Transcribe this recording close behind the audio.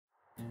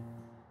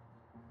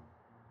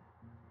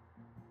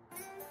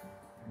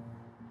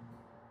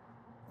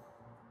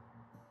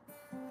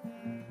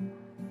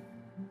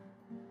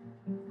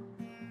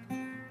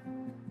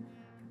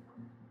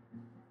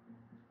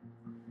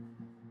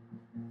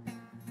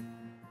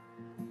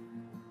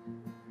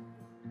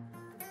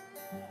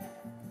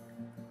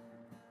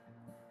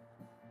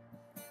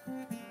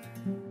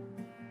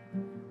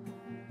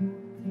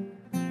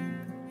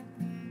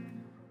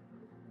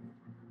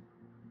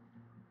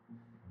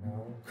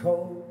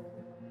cold,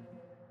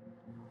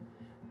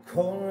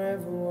 colder than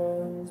ever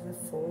was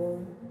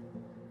before.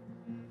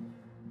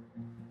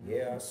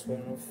 Yeah, I swear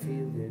I don't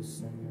feel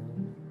this no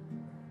more.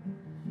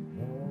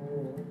 No.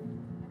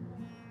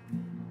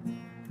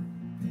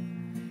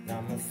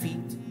 Now my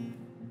feet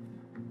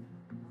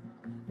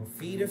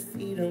are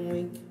feeling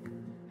weak.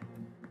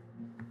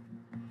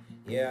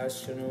 Yeah, I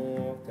shouldn't have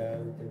walked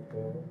out the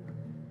door.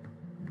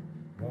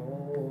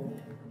 No.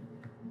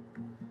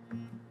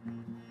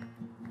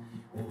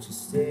 Won't you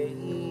stay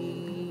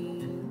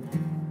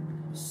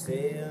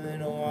a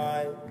little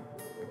while?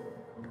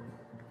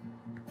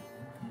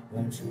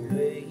 Won't you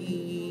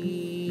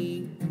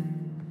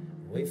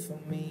wait for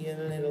me, a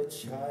little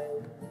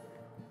child?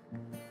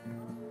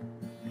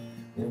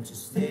 Won't you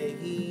stay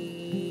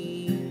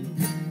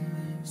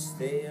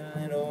a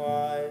little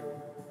while?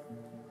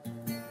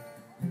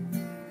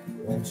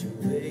 Won't you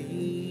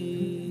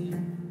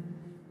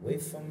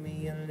wait for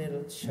me, a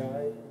little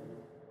child?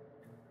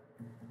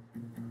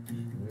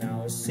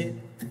 Now I sit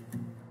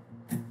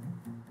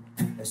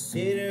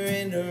here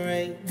in the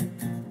rain,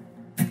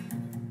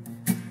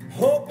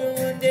 hoping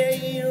one day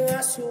you'll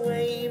wash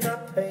away my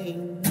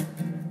pain.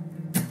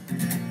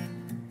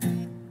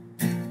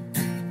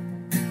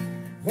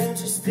 Won't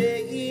you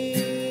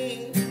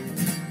stay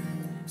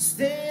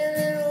a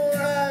little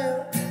while?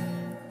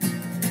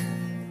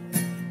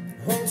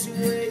 Won't you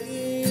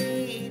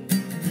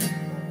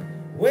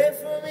wait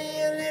for me,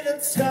 a little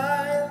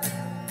child?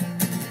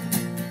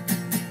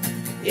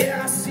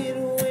 Yeah, I sit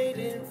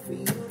waiting for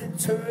you to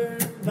turn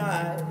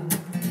by.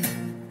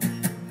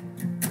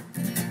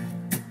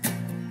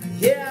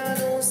 Yeah, I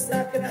know it's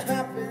not gonna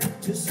happen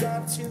just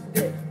not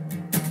today.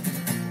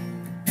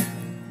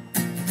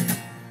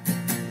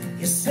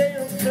 You say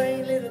I'm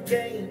playing little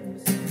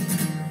games.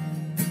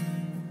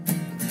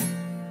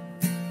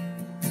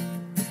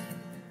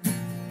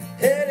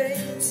 It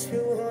ain't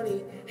true,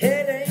 honey,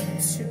 it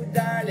ain't true,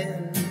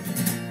 darling.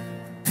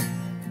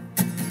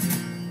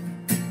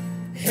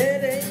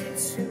 It ain't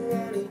true,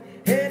 honey,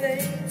 it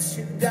ain't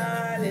true,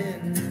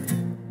 darling.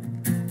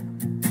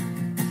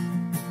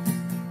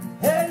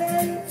 It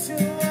ain't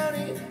true,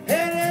 honey,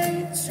 it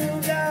ain't true,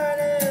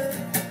 darling.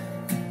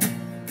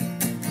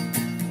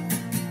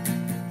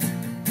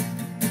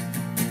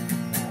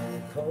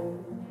 I'm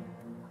cold,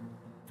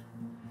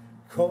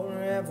 colder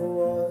than ever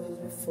was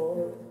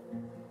before.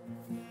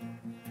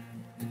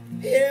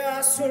 Yeah,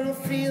 I sort of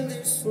feel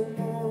this no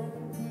more.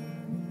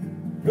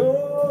 No.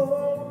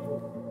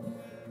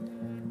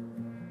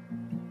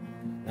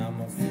 Now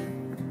my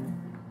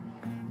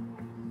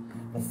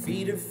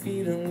feet are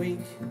feeling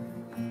weak.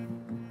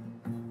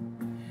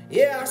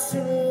 Yeah, I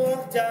should have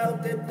walked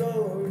out that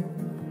door.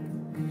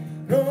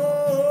 No.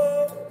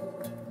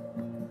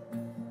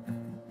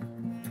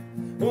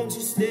 Won't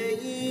you stay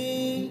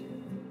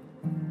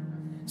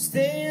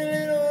a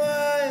little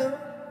while?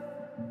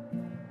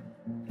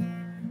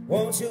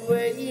 Won't you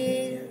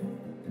wait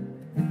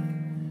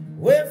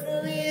for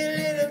me, a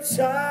little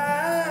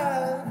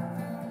child?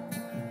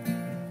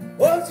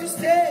 Won't you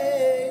stay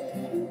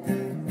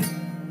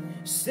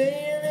a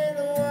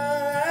little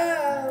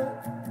while?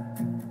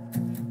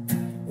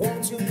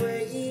 Won't you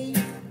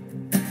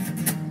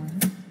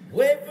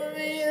wait for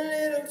me, a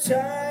little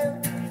child?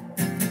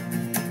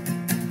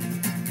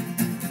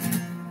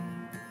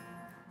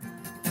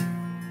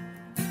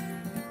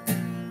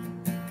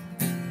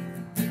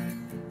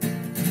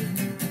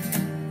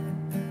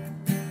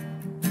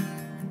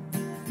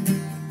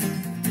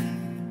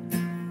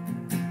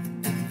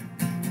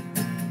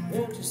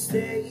 Won't you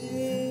stay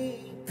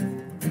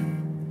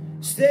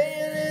a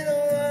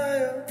little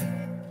while?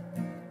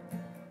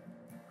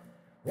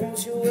 Won't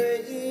you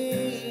wait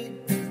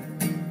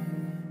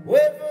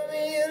for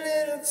me, a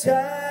little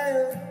time?